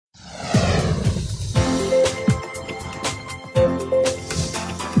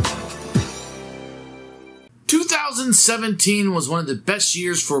2017 was one of the best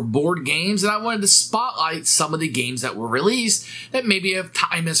years for board games, and I wanted to spotlight some of the games that were released that maybe if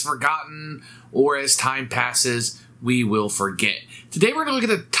time has forgotten or as time passes, we will forget. Today we're going to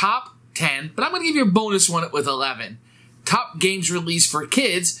look at the top 10, but I'm going to give you a bonus one with 11. Top games released for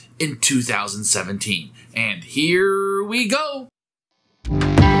kids in 2017. And here we go.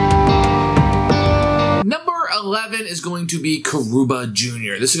 Number 11 is going to be Karuba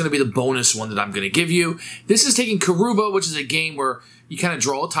Jr. This is going to be the bonus one that I'm going to give you. This is taking Karuba, which is a game where you kind of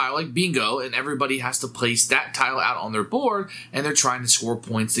draw a tile like bingo, and everybody has to place that tile out on their board, and they're trying to score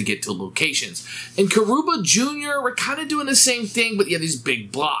points to get to locations. In Karuba Jr., we're kind of doing the same thing, but you have these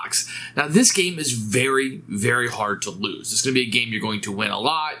big blocks. Now, this game is very, very hard to lose. It's going to be a game you're going to win a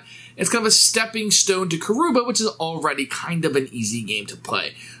lot. It's kind of a stepping stone to Karuba, which is already kind of an easy game to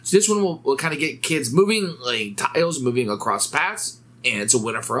play. So this one will kind of get kids moving, like tiles moving across paths, and it's a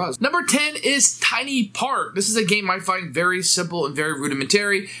winner for us. Number 10 is Tiny Park. This is a game I find very simple and very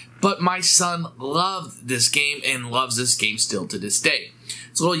rudimentary, but my son loved this game and loves this game still to this day.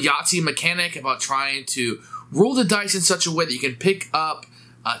 It's a little Yahtzee mechanic about trying to roll the dice in such a way that you can pick up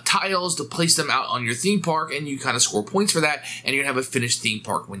tiles to place them out on your theme park, and you kind of score points for that, and you're going to have a finished theme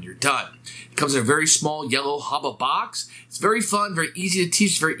park when you're done. It comes in a very small yellow Hubba box. It's very fun, very easy to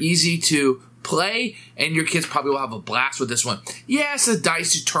teach, very easy to play, and your kids probably will have a blast with this one. Yes, the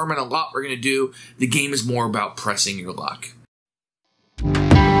dice determine a lot we're going to do. The game is more about pressing your luck. Number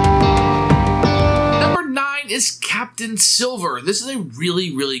 9 is Captain Silver. This is a really,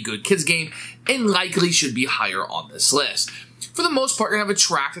 really good kids game, and likely should be higher on this list. For the most part, you're going to have a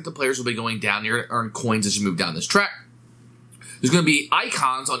track that the players will be going down. You're going to earn coins as you move down this track. There's going to be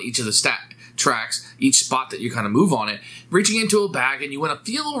icons on each of the tracks, each spot that you kind of move on it, reaching into a bag, and you want to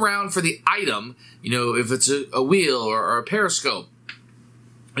feel around for the item, you know, if it's a wheel or a periscope.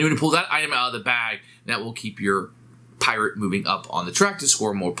 And you want to pull that item out of the bag, and that will keep your pirate moving up on the track to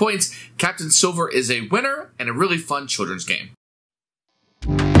score more points. Captain Silver is a winner and a really fun children's game.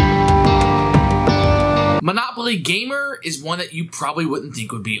 Monopoly Gamer is one that you probably wouldn't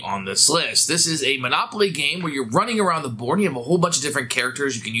think would be on this list. This is a Monopoly game where you're running around the board and you have a whole bunch of different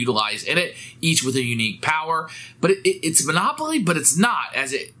characters you can utilize in it, each with a unique power. But it's Monopoly, but it's not.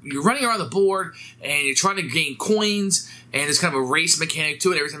 You're running around the board and you're trying to gain coins, and there's kind of a race mechanic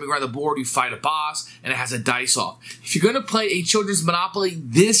to it. Every time you go around the board, you fight a boss, and it has a dice off. If you're going to play a children's Monopoly,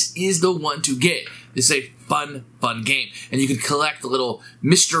 this is the one to get. This is a fun game. And you can collect the little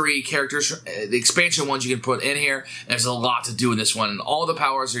mystery characters, the expansion ones you can put in here. There's a lot to do in this one, and all the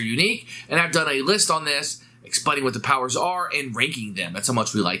powers are unique. And I've done a list on this explaining what the powers are and ranking them. That's how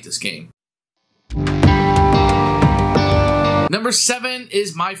much we like this game. Number 7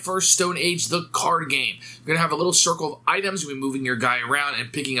 is My First Stone Age, the card game. You're going to have a little circle of items. You'll be moving your guy around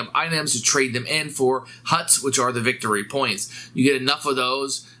and picking up items to trade them in for huts, which are the victory points. You get enough of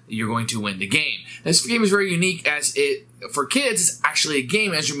those, you're going to win the game. This game is very unique as for kids, it's actually a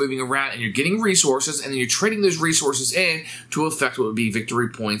game as you're moving around and you're getting resources, and then you're trading those resources in to affect what would be victory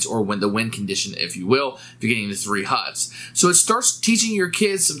points or the win condition, if you will, if you're getting the 3 huts. So it starts teaching your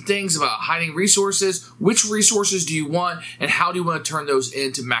kids some things about hiding resources, which resources do you want, and how do you want to turn those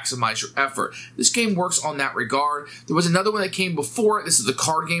in to maximize your effort. This game works on that regard. There was another one that came before it. This is the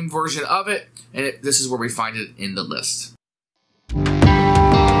card game version of it, and this is where we find it in the list.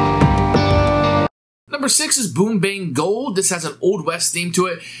 Number 6 is Boom Bang Gold. This has an Old West theme to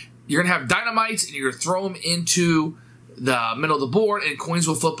it. You're going to have dynamites, and you're going to throw them into the middle of the board, and coins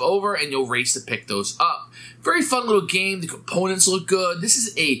will flip over, and you'll race to pick those up. Very fun little game. The components look good. This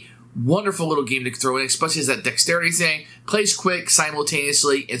is a wonderful little game to throw in, especially as that dexterity thing. Plays quick,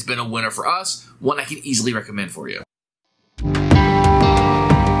 simultaneously. It's been a winner for us. One I can easily recommend for you.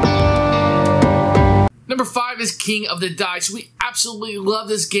 Number 5 is King of the Dice. We absolutely love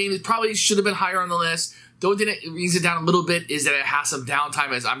this game. It probably should have been higher on the list. The only thing that brings it down a little bit is that it has some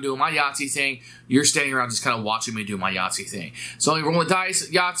downtime as I'm doing my Yahtzee thing. You're standing around just kind of watching me do my Yahtzee thing. So I'm rolling dice,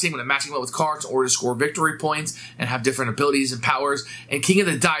 Yahtzee, I'm going to match them up with cards in order to score victory points and have different abilities and powers. And King of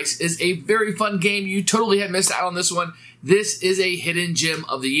the Dice is a very fun game. You totally had missed out on this one. This is a hidden gem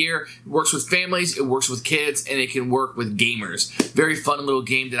of the year. It works with families, it works with kids, and it can work with gamers. Very fun little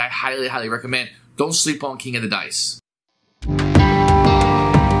game that I highly, highly recommend. Don't sleep on King of the Dice.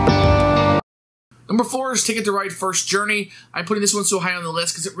 Number 4 is Ticket to Ride First Journey. I'm putting this one so high on the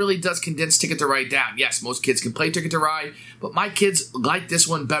list because it really does condense Ticket to Ride down. Yes, most kids can play Ticket to Ride, but my kids like this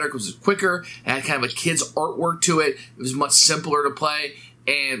one better because it's quicker. It had kind of a kid's artwork to it. It was much simpler to play.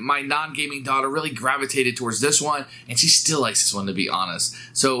 And my non-gaming daughter really gravitated towards this one, and she still likes this one, to be honest.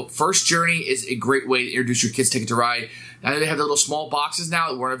 So First Journey is a great way to introduce your kids to Ticket to Ride. I know they have the little small boxes now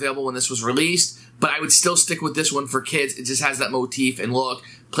that weren't available when this was released, but I would still stick with this one for kids. It just has that motif and look,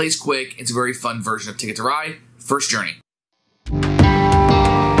 plays quick. It's a very fun version of Ticket to Ride. First Journey.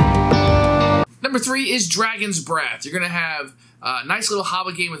 Number 3 is Dragon's Breath. You're going to have a nice little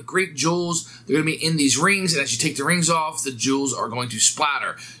hobby game with great jewels. They're going to be in these rings, and as you take the rings off, the jewels are going to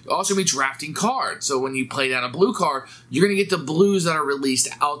splatter. You're also going to be drafting cards. So when you play down a blue card, you're going to get the blues that are released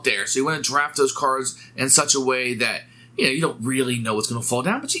out there. So you want to draft those cards in such a way that you don't really know what's going to fall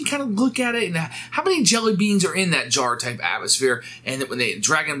down, but you can kind of look at it and how many jelly beans are in that jar type atmosphere. And when the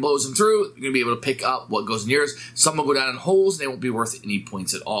dragon blows them through, you're going to be able to pick up what goes in yours. Some will go down in holes, and they won't be worth any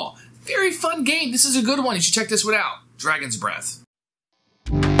points at all. Very fun game. This is a good one. You should check this one out. Dragon's Breath.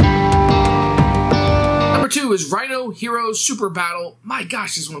 Number 2 is Rhino Hero Super Battle. My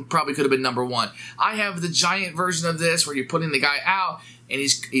gosh, this one probably could have been number 1. I have the giant version of this where you're putting the guy out and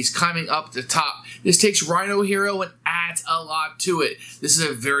he's climbing up the top. This takes Rhino Hero and adds a lot to it. This is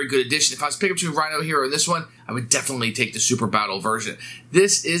a very good addition. If I was picking between Rhino Hero and this one, I would definitely take the Super Battle version.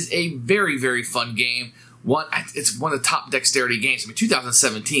 This is a very, very fun game. It's one of the top dexterity games. I mean,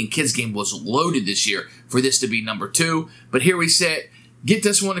 2017 kids game was loaded this year for this to be number 2. But here we sit. Get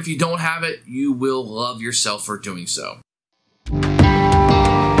this one. If you don't have it, you will love yourself for doing so.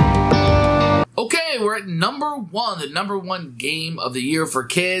 Okay, we're at number 1, the number 1 game of the year for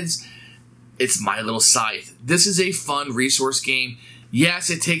kids. It's My Little Scythe. This is a fun resource game. Yes,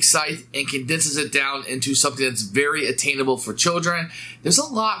 it takes Scythe and condenses it down into something that's very attainable for children. There's a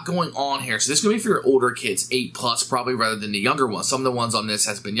lot going on here. So this is going to be for your older kids, 8+ probably, rather than the younger ones. Some of the ones on this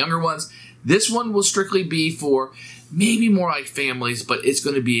has been younger ones. This one will strictly be for maybe more like families, but it's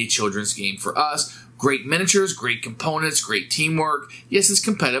going to be a children's game for us. Great miniatures, great components, great teamwork. Yes, it's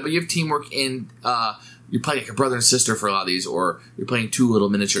competitive, but you have teamwork in you're playing like a brother and sister for a lot of these, or you're playing 2 little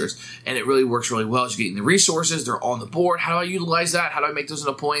miniatures. And it really works really well as you're getting the resources. They're on the board. How do I utilize that? How do I make those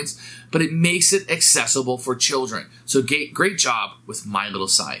into points? But it makes it accessible for children. So great job with My Little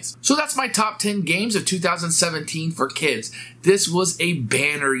Scythe. So that's my top 10 games of 2017 for kids. This was a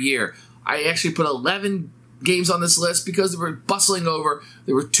banner year. I actually put 11 games on this list because they were bustling over.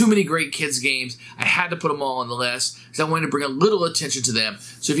 There were too many great kids games. I had to put them all on the list because I wanted to bring a little attention to them.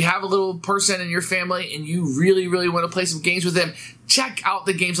 So if you have a little person in your family and you really, really want to play some games with them, check out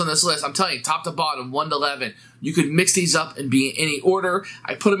the games on this list. I'm telling you, top to bottom, 1 to 11. You could mix these up and be in any order.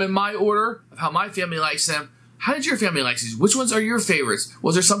 I put them in my order of how my family likes them. How did your family like these? Which ones are your favorites?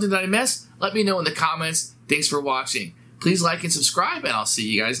 Was there something that I missed? Let me know in the comments. Thanks for watching. Please like and subscribe, and I'll see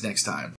you guys next time.